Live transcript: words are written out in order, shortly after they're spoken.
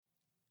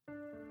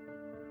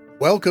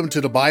Welcome to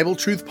the Bible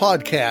Truth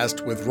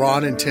Podcast with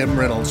Ron and Tim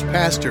Reynolds,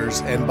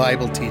 pastors and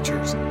Bible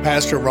teachers.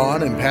 Pastor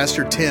Ron and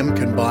Pastor Tim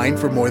combined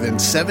for more than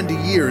 70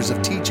 years of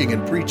teaching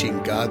and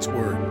preaching God's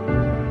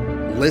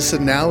Word.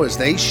 Listen now as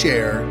they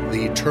share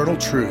the eternal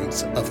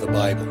truths of the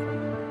Bible.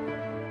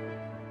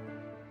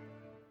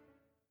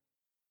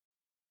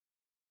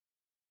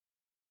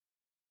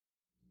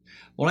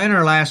 Well, in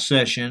our last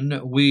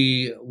session,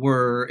 we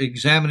were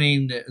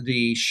examining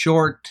the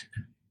short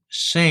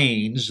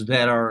sayings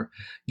that are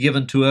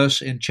given to us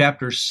in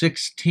chapter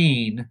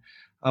 16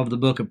 of the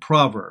book of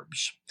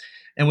Proverbs.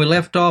 And we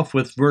left off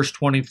with verse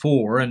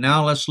 24, and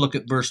now let's look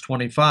at verse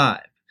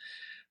 25.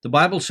 The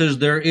Bible says,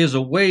 "There is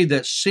a way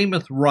that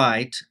seemeth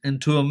right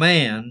unto a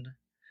man,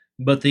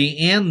 but the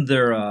end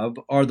thereof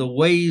are the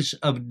ways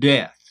of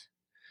death."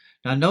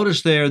 Now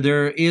notice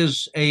there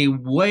is a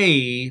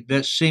way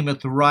that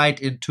seemeth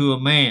right unto a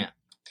man.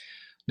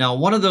 Now,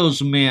 one of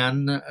those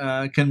men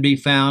can be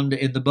found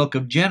in the book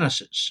of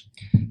Genesis.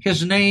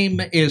 His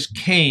name is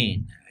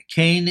Cain.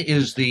 Cain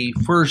is the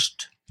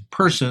first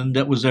person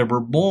that was ever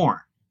born.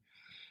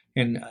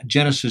 In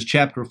Genesis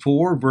chapter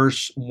 4,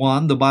 verse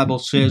 1, the Bible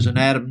says, "And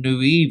Adam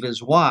knew Eve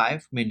his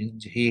wife,"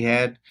 meaning he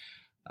had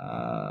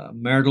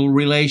marital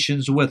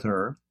relations with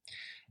her,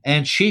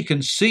 "and she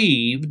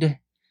conceived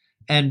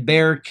and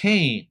bare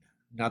Cain."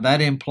 Now,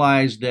 that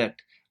implies that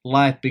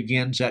life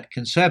begins at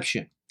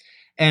conception.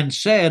 "And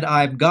said,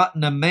 I've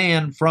gotten a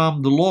man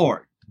from the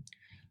Lord."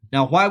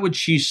 Now, why would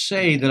she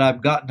say that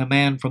I've gotten a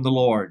man from the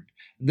Lord?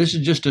 This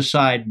is just a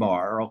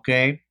sidebar,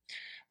 okay?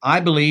 I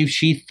believe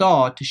she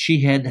thought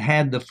she had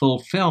had the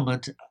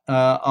fulfillment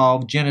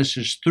of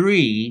Genesis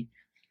 3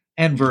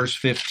 and verse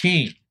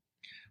 15,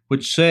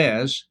 which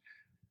says,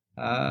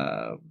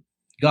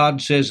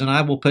 God says, "And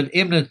I will put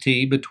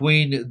enmity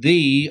between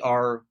thee,"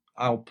 or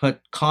I'll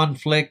put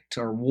conflict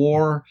or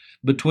war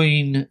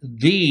between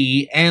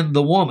thee and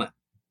the woman.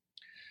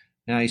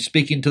 Now he's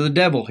speaking to the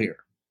devil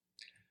here,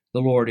 the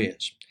Lord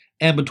is.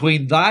 "And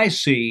between thy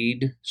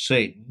seed,"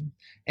 Satan,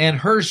 "and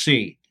her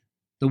seed,"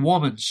 the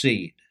woman's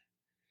seed.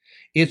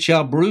 "It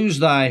shall bruise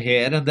thy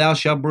head, and thou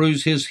shalt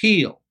bruise his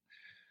heel."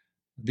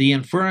 The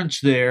inference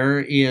there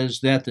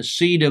is that the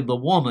seed of the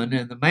woman,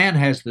 and the man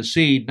has the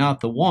seed, not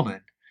the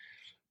woman,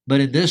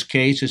 but in this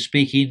case is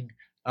speaking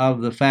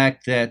of the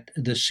fact that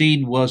the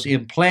seed was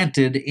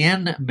implanted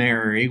in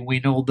Mary. We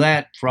know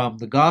that from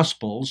the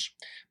Gospels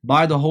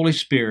by the Holy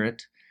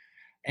Spirit.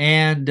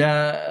 And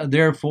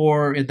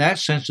therefore, in that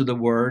sense of the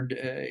word,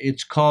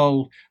 it's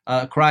called,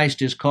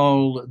 Christ is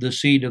called the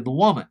seed of the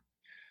woman.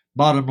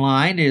 Bottom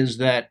line is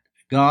that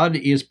God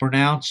is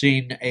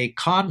pronouncing a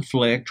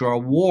conflict or a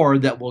war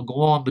that will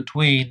go on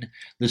between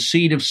the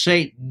seed of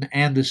Satan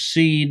and the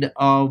seed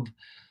of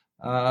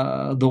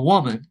the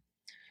woman,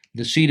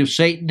 the seed of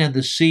Satan and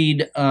the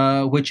seed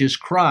which is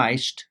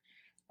Christ,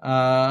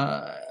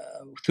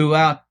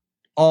 throughout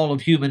all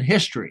of human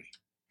history.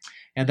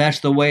 And that's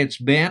the way it's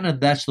been, and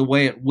that's the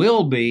way it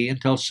will be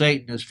until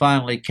Satan is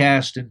finally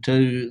cast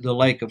into the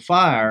lake of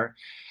fire,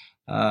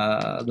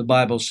 the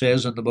Bible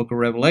says in the book of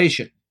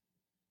Revelation.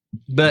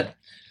 But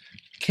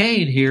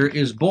Cain here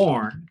is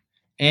born,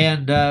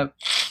 and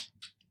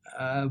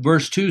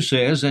verse 2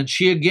 says, "And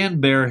she again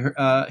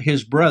bare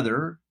his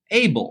brother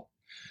Abel."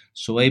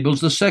 So Abel's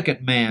the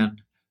second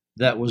man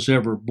that was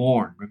ever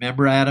born.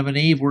 Remember, Adam and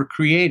Eve were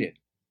created.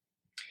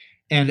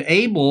 "And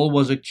Abel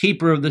was a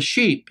keeper of the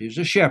sheep." He was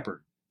a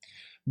shepherd.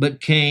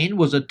 "But Cain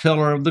was a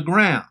tiller of the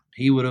ground."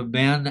 He would have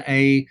been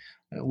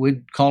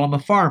we'd call him a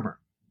farmer.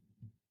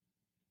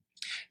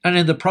 "And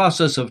in the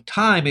process of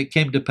time it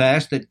came to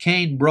pass that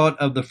Cain brought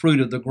of the fruit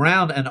of the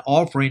ground an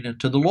offering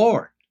unto the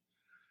Lord."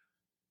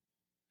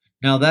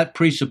 Now that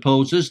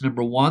presupposes,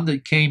 number one,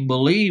 that Cain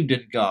believed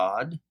in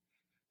God,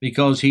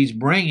 because he's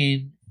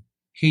bringing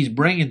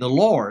the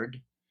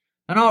Lord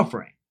an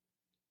offering.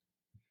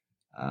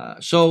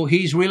 So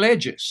he's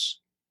religious,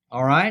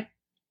 all right?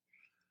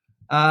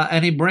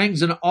 And he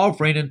brings an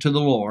offering unto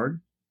the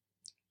Lord.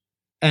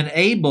 "And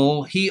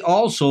Abel, he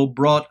also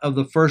brought of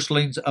the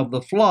firstlings of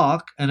the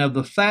flock and of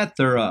the fat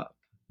thereof."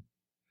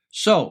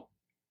 So,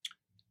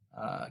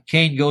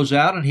 Cain goes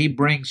out and he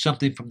brings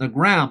something from the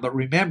ground. But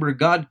remember,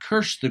 God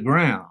cursed the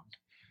ground.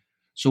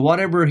 So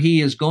whatever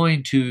he is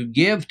going to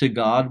give to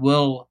God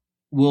will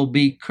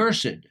be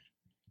cursed.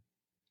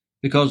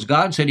 Because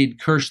God said he'd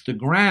curse the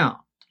ground.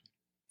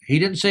 He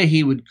didn't say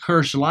he would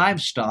curse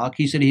livestock.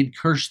 He said he'd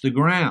curse the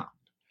ground.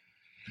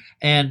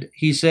 And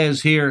he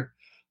says here,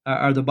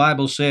 or the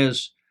Bible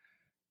says,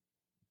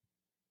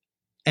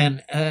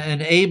 and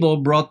Abel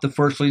brought the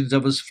firstlings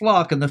of his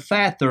flock and the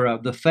fat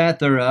thereof. The fat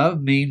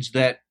thereof means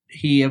that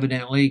he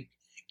evidently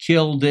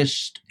killed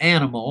this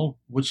animal,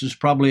 which is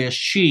probably a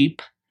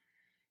sheep,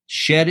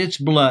 shed its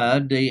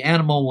blood. The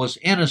animal was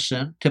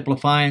innocent,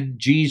 typifying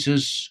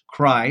Jesus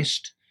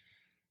Christ,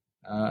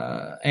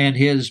 and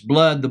his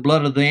blood, the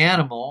blood of the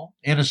animal,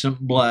 innocent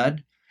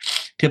blood,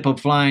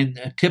 typifying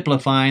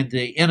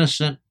the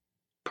innocent,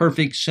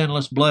 perfect,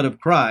 sinless blood of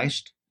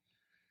Christ.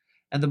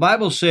 And the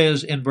Bible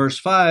says in verse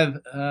 5,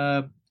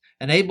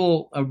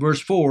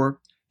 verse 4,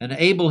 And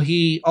Abel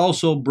he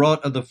also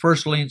brought of the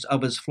firstlings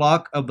of his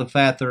flock of the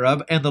fat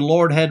thereof, and the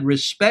Lord had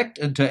respect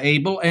unto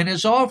Abel and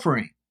his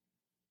offering.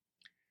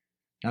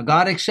 Now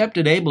God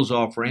accepted Abel's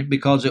offering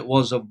because it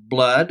was of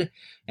blood,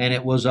 and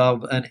it was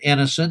of an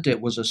innocent. It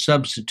was a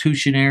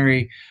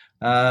substitutionary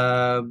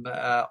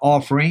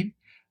offering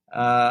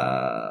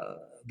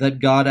that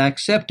God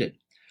accepted.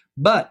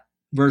 But,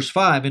 verse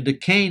 5, and to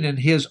Cain and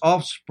his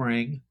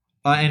offspring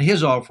and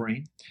his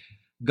offering,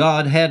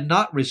 God had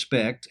not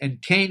respect, and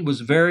Cain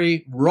was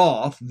very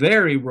wroth,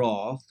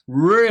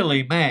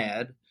 really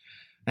mad,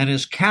 and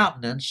his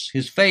countenance,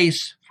 his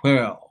face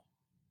fell.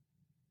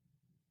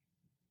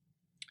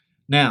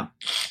 Now,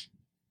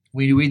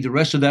 we read the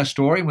rest of that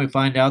story, and we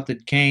find out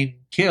that Cain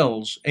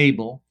kills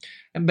Abel.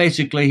 And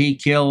basically, he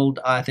killed,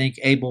 I think,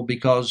 Abel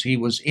because he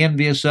was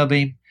envious of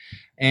him,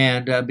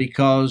 and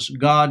because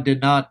God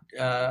did not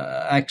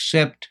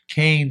accept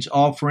Cain's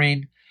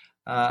offering.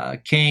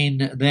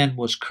 Cain then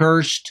was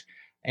cursed,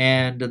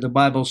 and the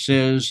Bible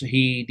says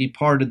he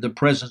departed the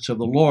presence of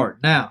the Lord.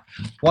 Now,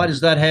 what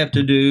does that have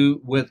to do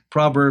with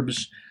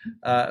Proverbs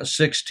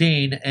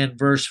 16 and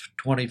verse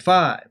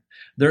 25?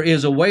 There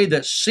is a way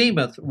that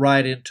seemeth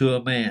right unto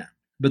a man,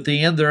 but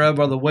the end thereof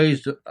are the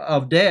ways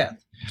of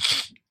death.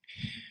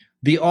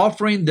 The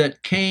offering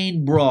that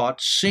Cain brought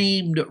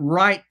seemed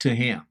right to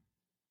him.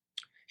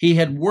 He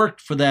had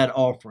worked for that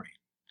offering.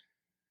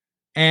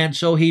 And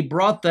so he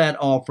brought that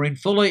offering,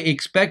 fully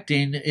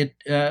expecting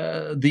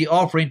the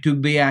offering to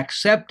be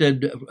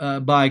accepted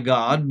by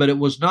God, but it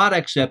was not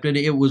accepted.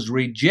 It was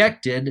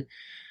rejected,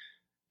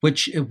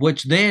 which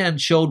then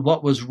showed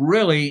what was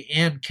really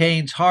in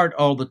Cain's heart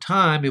all the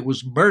time. It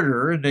was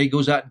murder, and then he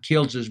goes out and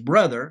kills his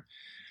brother.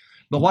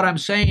 But what I'm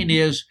saying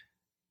is,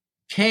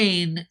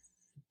 Cain,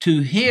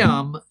 to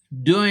him,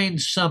 doing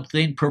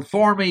something,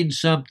 performing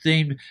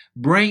something,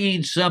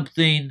 bringing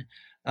something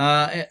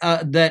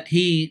that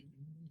he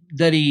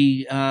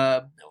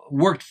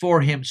worked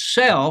for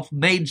himself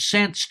made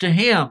sense to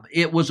him.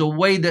 It was a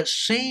way that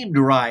seemed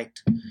right,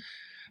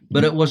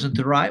 but it wasn't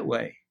the right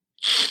way.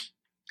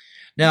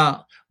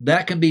 Now,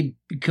 that can be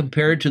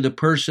compared to the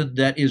person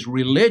that is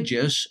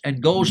religious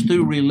and goes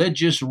through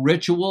religious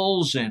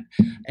rituals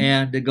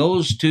and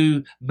goes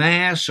to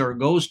Mass or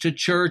goes to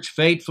church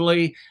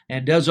faithfully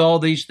and does all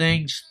these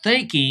things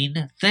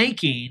thinking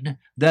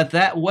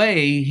that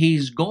way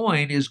he's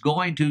going is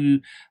going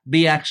to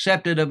be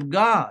accepted of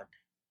God.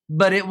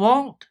 But it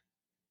won't.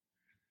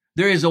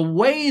 There is a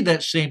way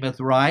that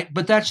seemeth right,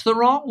 but that's the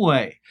wrong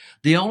way.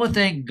 The only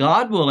thing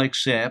God will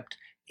accept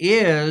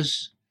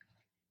is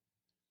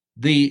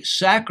the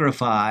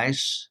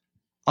sacrifice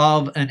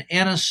of an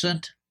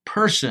innocent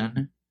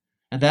person,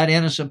 and that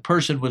innocent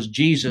person was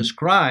Jesus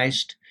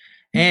Christ,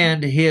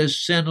 and his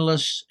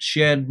sinless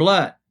shed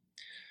blood.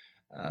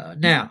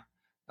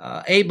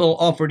 Abel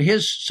offered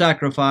his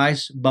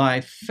sacrifice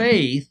by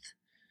faith.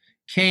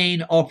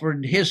 Cain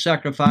offered his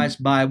sacrifice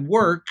by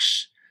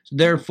works.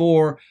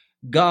 Therefore,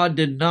 God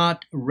did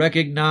not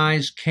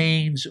recognize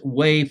Cain's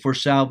way for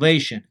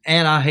salvation.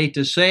 And I hate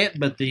to say it,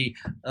 but the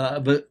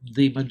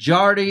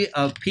majority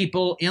of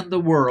people in the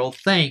world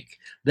think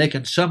they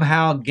can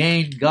somehow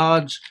gain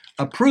God's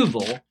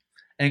approval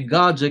and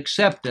God's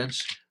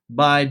acceptance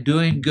by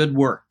doing good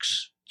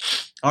works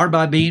or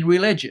by being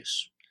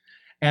religious.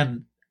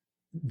 And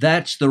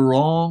that's the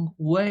wrong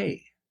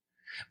way.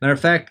 Matter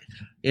of fact,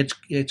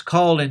 it's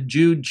called in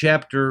Jude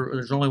chapter,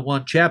 there's only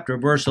one chapter,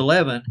 verse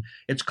 11,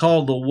 it's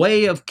called the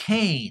way of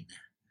Cain.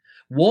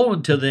 Woe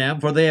unto them,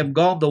 for they have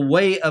gone the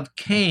way of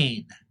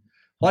Cain.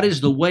 What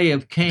is the way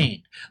of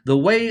Cain? The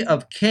way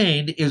of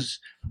Cain is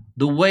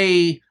the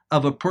way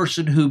of a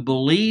person who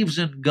believes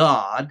in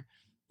God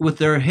with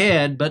their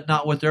head, but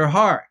not with their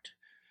heart.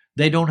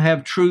 They don't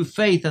have true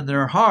faith in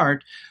their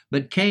heart,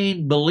 but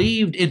Cain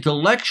believed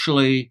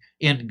intellectually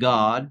in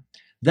God.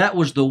 That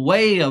was the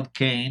way of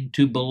Cain,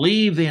 to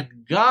believe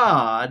in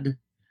God,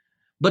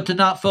 but to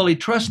not fully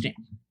trust him.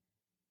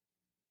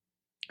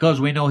 Because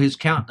we know his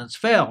countenance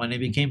fell and he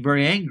became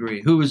very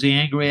angry. Who was he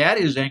angry at?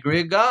 He was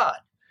angry at God.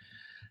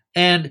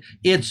 And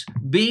it's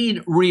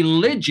being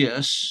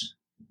religious,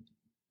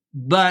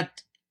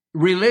 but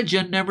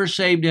religion never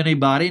saved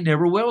anybody,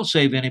 never will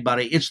save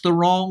anybody. It's the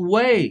wrong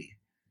way.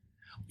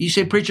 You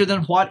say, preacher,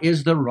 then what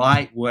is the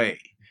right way?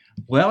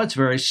 Well, it's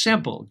very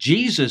simple.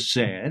 Jesus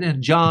said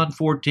in John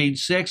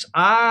 14:6,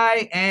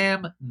 I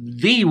am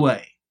the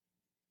way.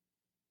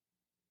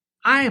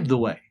 I am the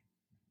way,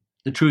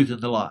 the truth,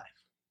 and the life.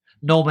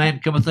 No man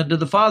cometh unto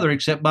the Father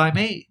except by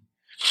me.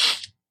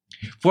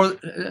 For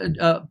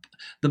the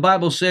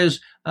Bible says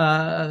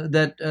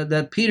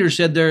that Peter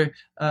said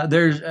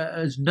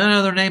there's none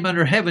other name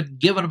under heaven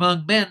given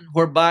among men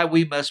whereby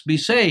we must be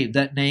saved.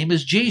 That name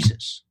is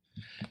Jesus.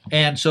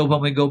 And so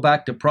when we go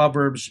back to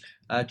Proverbs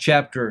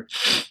chapter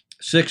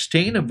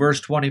 16 and verse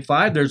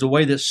 25, there's a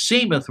way that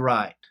seemeth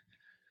right.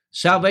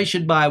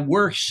 Salvation by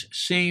works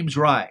seems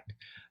right.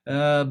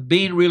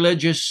 Being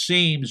religious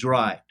seems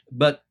right.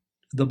 But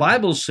the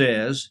Bible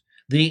says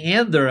the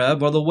end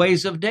thereof are the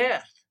ways of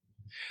death.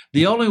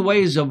 The only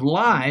ways of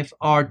life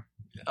are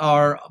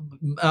are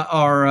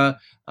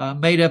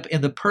made up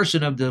in the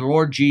person of the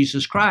Lord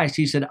Jesus Christ.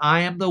 He said,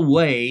 I am the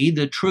way,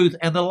 the truth,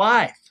 and the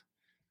life.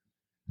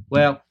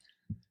 Well,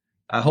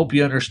 I hope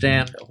you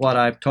understand what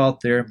I've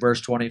taught there in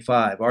verse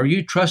 25. Are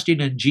you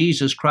trusting in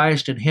Jesus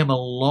Christ and Him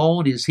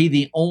alone? Is He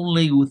the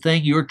only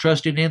thing you're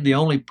trusting in, the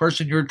only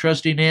person you're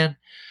trusting in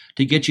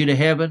to get you to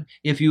heaven?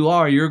 If you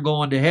are, you're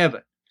going to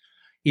heaven.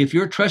 If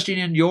you're trusting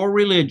in your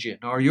religion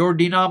or your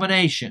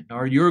denomination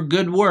or your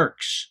good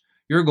works,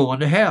 you're going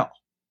to hell.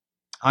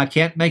 I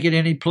can't make it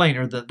any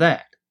plainer than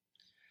that.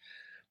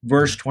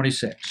 Verse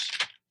 26.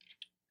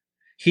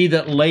 He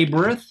that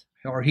laboreth,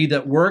 or he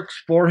that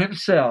works for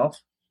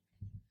himself,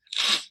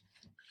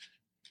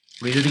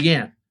 read it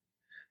again.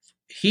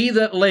 He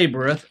that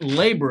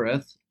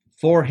laboreth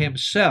for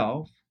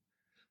himself,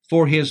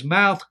 for his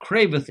mouth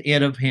craveth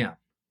it of him,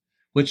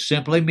 which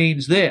simply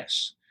means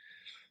this,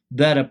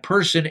 that a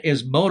person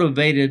is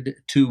motivated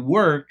to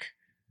work,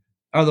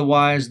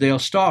 otherwise they'll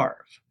starve.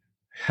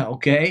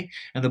 Okay?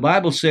 And the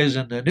Bible says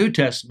in the New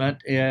Testament,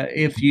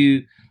 if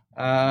you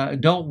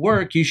don't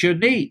work, you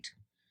shouldn't eat.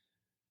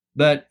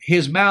 But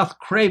his mouth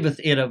craveth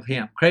it of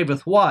him.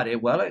 Craveth what?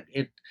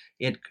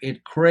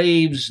 It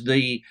craves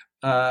the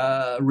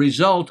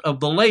result of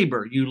the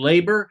labor. You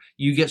labor,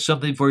 you get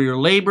something for your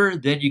labor,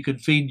 then you can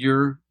feed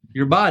your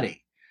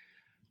body.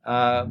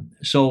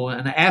 So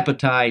an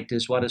appetite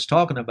is what it's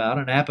talking about.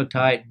 An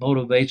appetite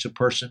motivates a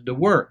person to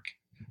work,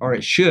 or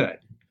it should.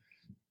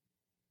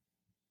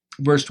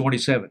 Verse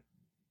 27.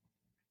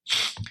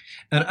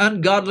 An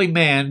ungodly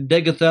man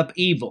diggeth up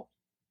evil.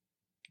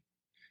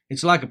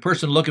 It's like a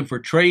person looking for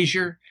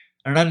treasure.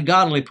 An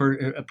ungodly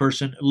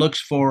person looks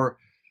for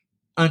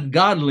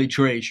ungodly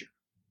treasure.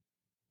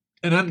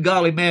 An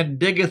ungodly man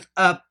diggeth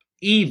up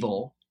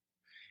evil,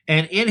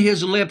 and in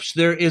his lips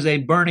there is a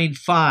burning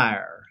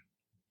fire.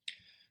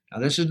 Now,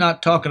 this is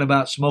not talking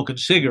about smoking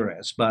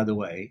cigarettes, by the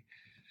way.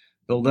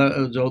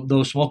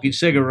 Though smoking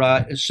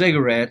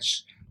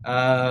cigarettes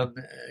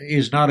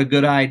is not a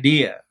good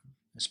idea,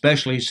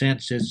 especially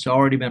since it's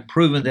already been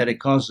proven that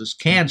it causes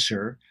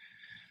cancer.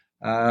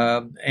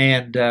 As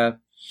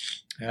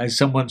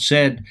someone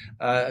said,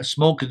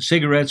 smoking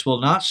cigarettes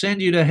will not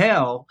send you to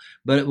hell,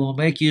 but it will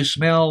make you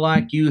smell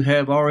like you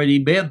have already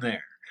been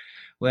there.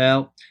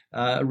 Well,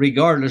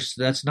 regardless,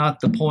 that's not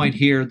the point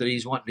here that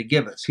he's wanting to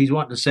give us. He's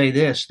wanting to say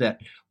this, that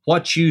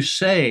what you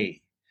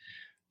say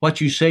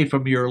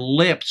from your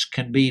lips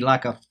can be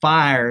like a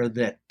fire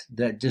that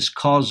just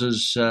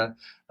causes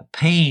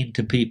pain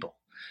to people.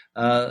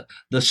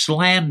 The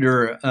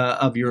slander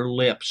of your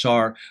lips,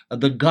 or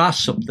the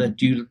gossip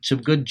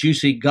some good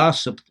juicy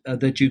gossip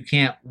that you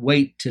can't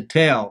wait to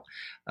tell.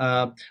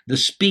 The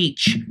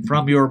speech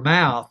from your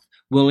mouth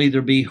will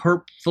either be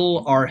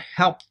hurtful or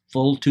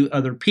helpful to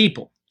other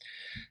people.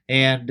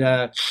 And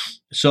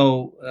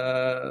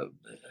so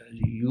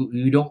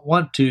you don't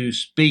want to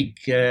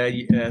speak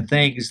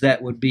things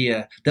that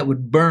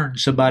would burn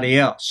somebody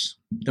else,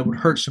 that would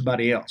hurt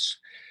somebody else.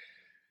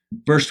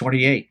 Verse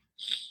 28.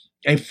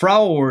 A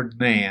froward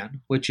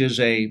man, which is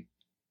a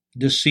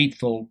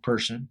deceitful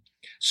person,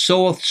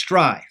 soweth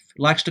strife,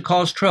 likes to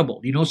cause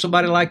trouble. You know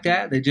somebody like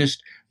that? They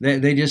just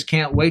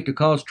can't wait to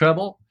cause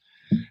trouble.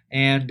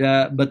 And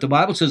but the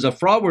Bible says a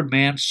froward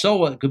man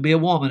soweth, could be a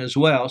woman as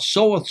well,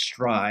 soweth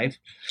strife,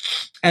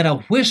 and a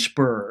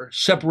whisperer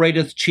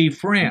separateth chief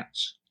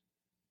friends.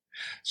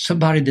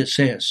 Somebody that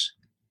says,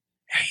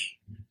 "Hey,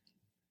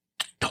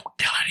 don't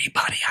tell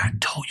anybody I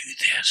told you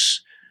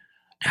this.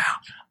 Now,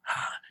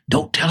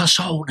 don't tell us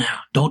all now.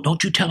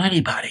 Don't you tell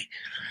anybody.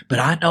 But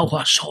I know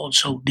what so and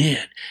so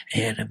did,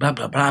 and blah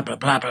blah blah blah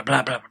blah blah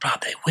blah blah blah."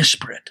 They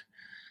whisper it.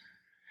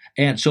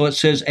 And so it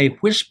says, a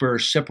whisper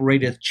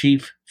separateth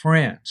chief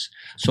friends.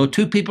 So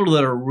two people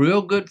that are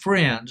real good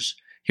friends,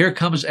 here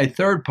comes a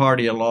third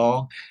party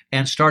along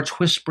and starts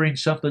whispering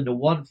something to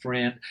one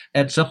friend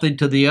and something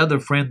to the other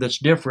friend that's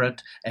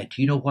different. And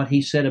do you know what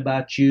he said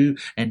about you?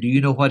 And do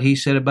you know what he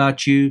said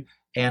about you?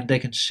 And they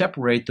can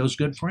separate those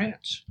good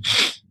friends.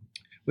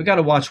 We got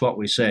to watch what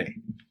we say.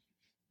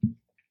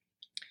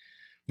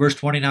 Verse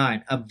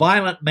 29, a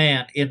violent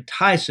man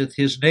enticeth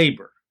his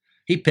neighbor.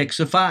 He picks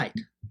a fight.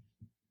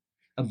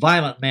 A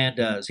violent man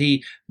does.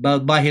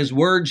 By his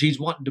words, he's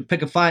wanting to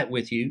pick a fight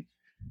with you,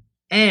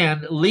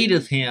 and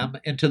leadeth him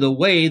into the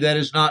way that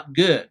is not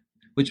good,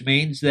 which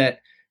means that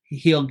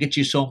he'll get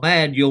you so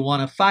mad you'll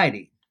want to fight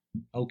him.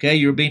 Okay,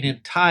 you're being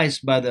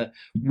enticed by the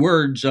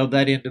words of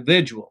that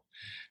individual.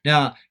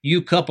 Now,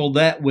 you couple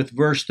that with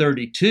verse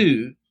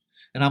 32,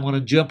 and I'm going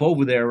to jump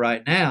over there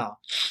right now.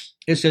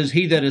 It says,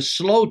 he that is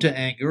slow to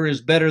anger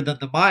is better than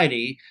the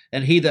mighty,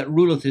 and he that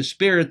ruleth his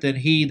spirit than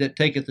he that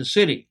taketh the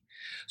city.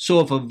 So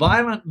if a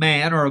violent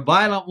man or a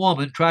violent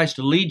woman tries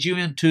to lead you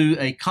into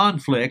a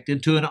conflict,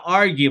 into an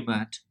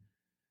argument,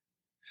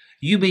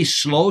 you be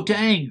slow to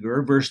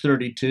anger, verse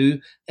 32,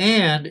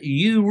 and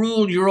you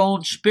rule your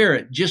own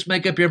spirit. Just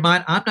make up your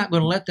mind, I'm not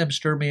going to let them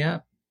stir me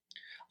up.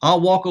 I'll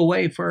walk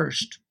away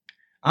first.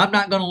 I'm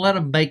not going to let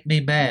them make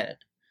me mad.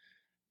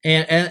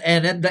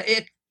 And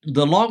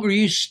the longer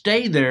you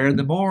stay there,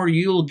 the more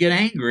you'll get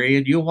angry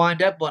and you'll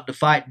wind up wanting to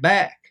fight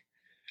back.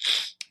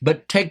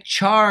 But take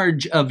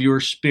charge of your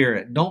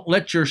spirit. Don't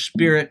let your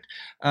spirit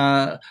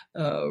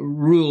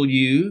rule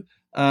you,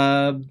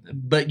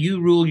 but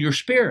you rule your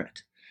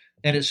spirit.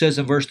 And it says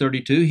in verse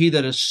 32, he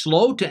that is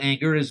slow to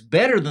anger is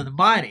better than the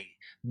mighty,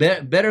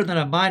 better than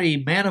a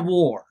mighty man of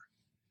war.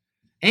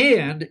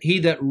 And he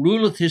that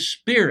ruleth his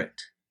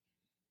spirit.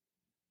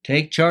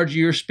 Take charge of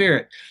your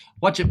spirit.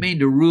 What's it mean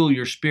to rule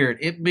your spirit?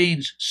 It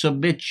means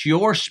submit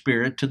your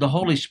spirit to the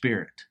Holy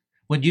Spirit.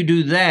 When you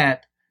do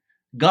that,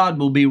 God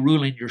will be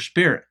ruling your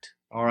spirit.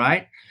 All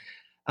right?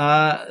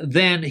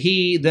 Then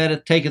he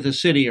that taketh a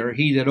city, or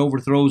he that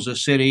overthrows a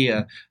city,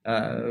 in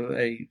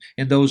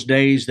those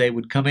days they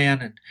would come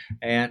in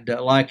and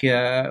like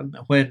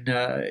when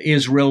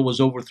Israel was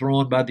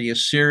overthrown by the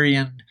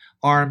Assyrian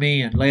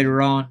army, and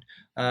later on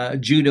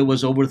Judah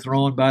was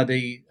overthrown by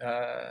the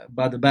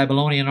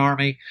Babylonian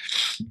army.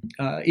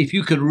 If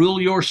you can rule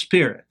your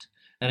spirit,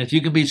 and if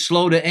you can be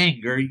slow to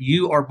anger,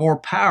 you are more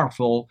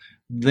powerful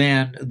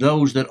than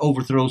those that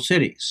overthrow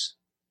cities.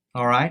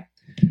 All right?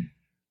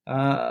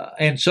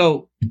 And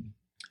so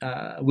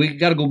we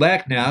got to go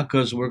back now,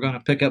 because we're going to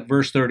pick up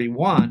verse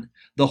 31.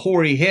 The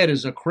hoary head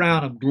is a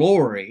crown of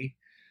glory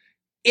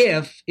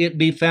if it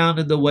be found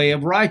in the way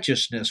of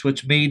righteousness,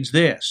 which means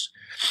this,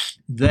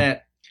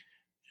 that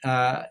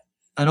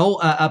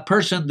a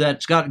person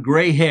that's got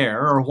gray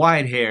hair or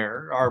white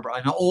hair, or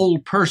an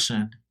old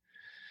person,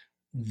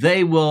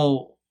 they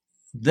will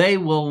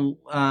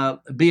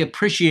be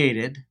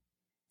appreciated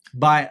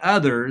by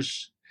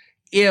others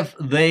if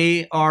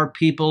they are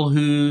people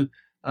who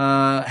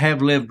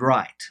have lived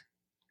right.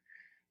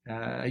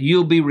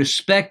 You'll be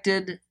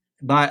respected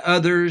by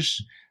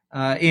others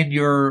in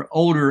your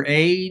older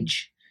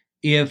age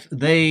if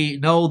they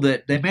know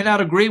that they may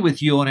not agree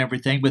with you on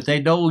everything, but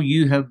they know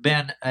you have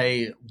been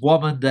a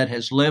woman that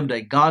has lived a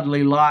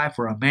godly life,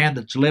 or a man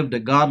that's lived a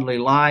godly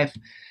life.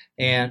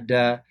 And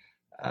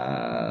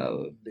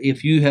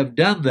if you have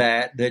done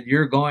that, then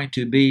you're going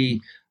to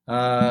be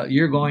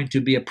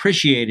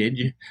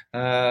appreciated.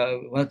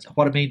 That's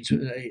what it means.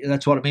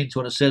 That's what it means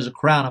when it says a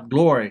crown of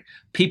glory.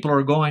 People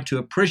are going to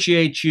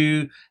appreciate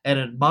you and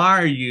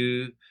admire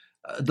you.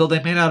 Though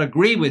they may not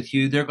agree with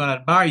you, they're going to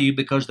admire you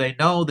because they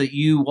know that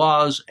you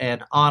was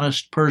an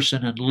honest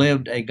person and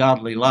lived a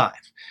godly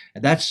life.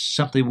 And that's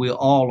something we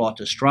all ought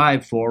to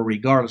strive for,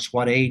 regardless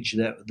what age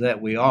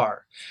that we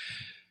are.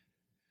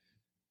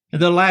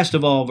 And then last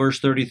of all, verse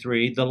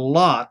 33, the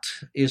lot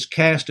is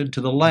cast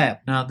into the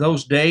lap. Now, in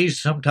those days,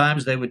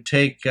 sometimes they would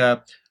take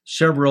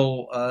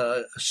several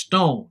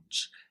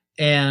stones,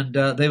 and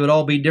they would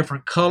all be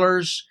different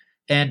colors,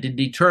 and to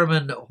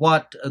determine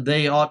what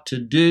they ought to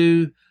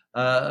do,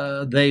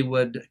 they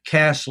would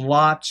cast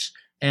lots,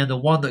 and the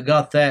one that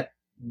got that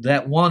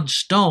one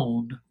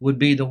stone would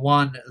be the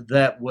one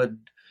that would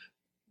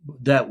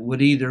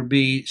either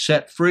be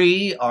set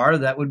free or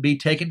that would be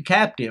taken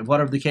captive,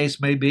 whatever the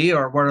case may be,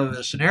 or whatever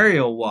the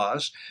scenario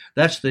was.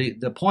 That's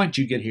the point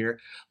you get here.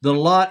 The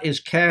lot is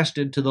cast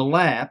into the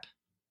lap,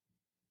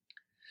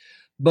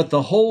 but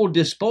the whole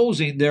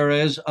disposing there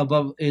is of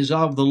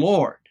the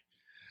Lord.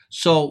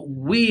 So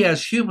we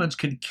as humans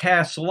can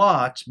cast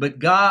lots, but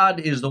God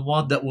is the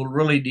one that will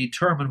really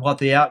determine what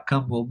the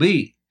outcome will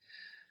be.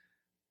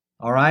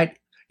 All right?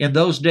 In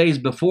those days,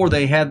 before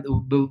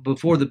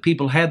the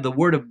people had the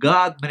Word of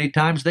God, many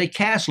times they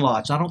cast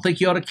lots. I don't think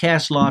you ought to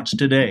cast lots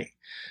today.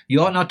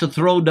 You ought not to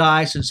throw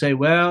dice and say,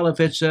 well, if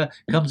it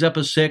comes up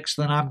a 6,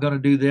 then I'm going to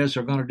do this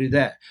or going to do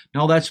that.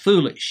 No, that's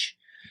foolish.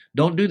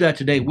 Don't do that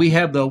today. We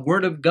have the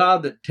Word of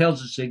God that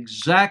tells us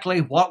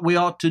exactly what we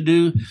ought to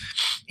do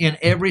in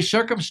every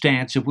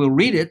circumstance if we'll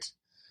read it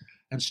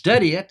and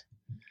study it.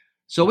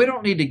 So we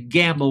don't need to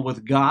gamble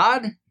with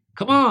God.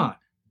 Come on.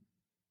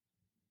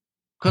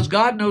 Because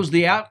God knows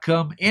the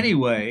outcome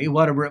anyway,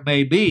 whatever it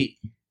may be.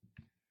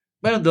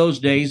 But in those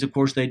days, of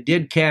course, they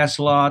did cast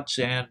lots,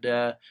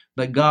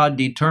 but God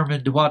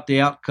determined what the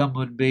outcome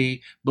would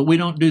be. But we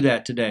don't do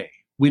that today.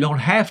 We don't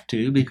have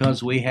to,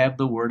 because we have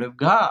the Word of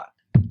God,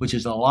 which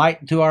is a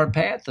light into our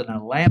path and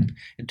a lamp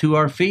into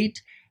our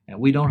feet. And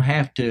we don't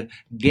have to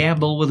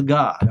gamble with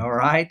God, all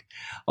right?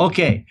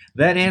 Okay,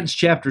 that ends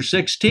chapter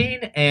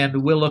 16,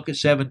 and we'll look at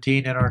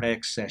 17 in our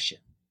next session.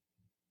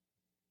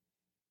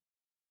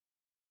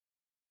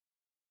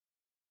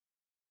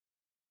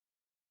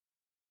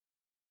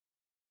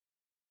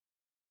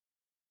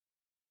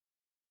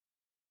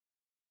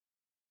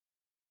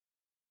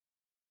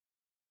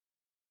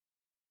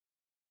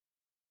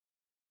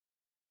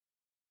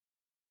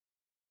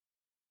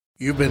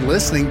 You've been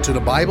listening to the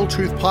Bible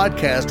Truth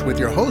Podcast with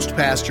your host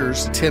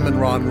pastors, Tim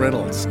and Ron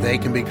Reynolds. They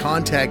can be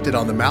contacted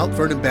on the Mount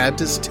Vernon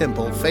Baptist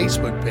Temple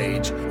Facebook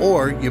page,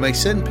 or you may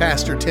send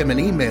Pastor Tim an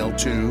email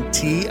to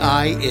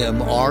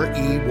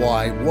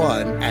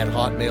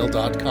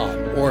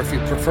timrey1@hotmail.com. Or if you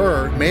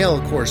prefer, mail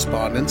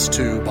correspondence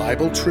to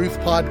Bible Truth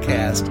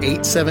Podcast,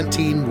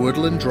 817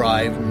 Woodland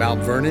Drive,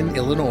 Mount Vernon,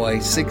 Illinois,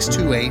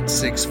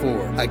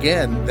 62864.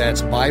 Again,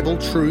 that's Bible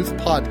Truth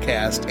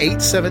Podcast,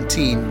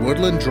 817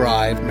 Woodland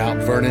Drive,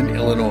 Mount Vernon,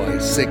 Illinois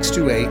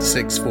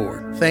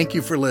 62864. Thank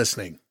you for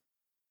listening.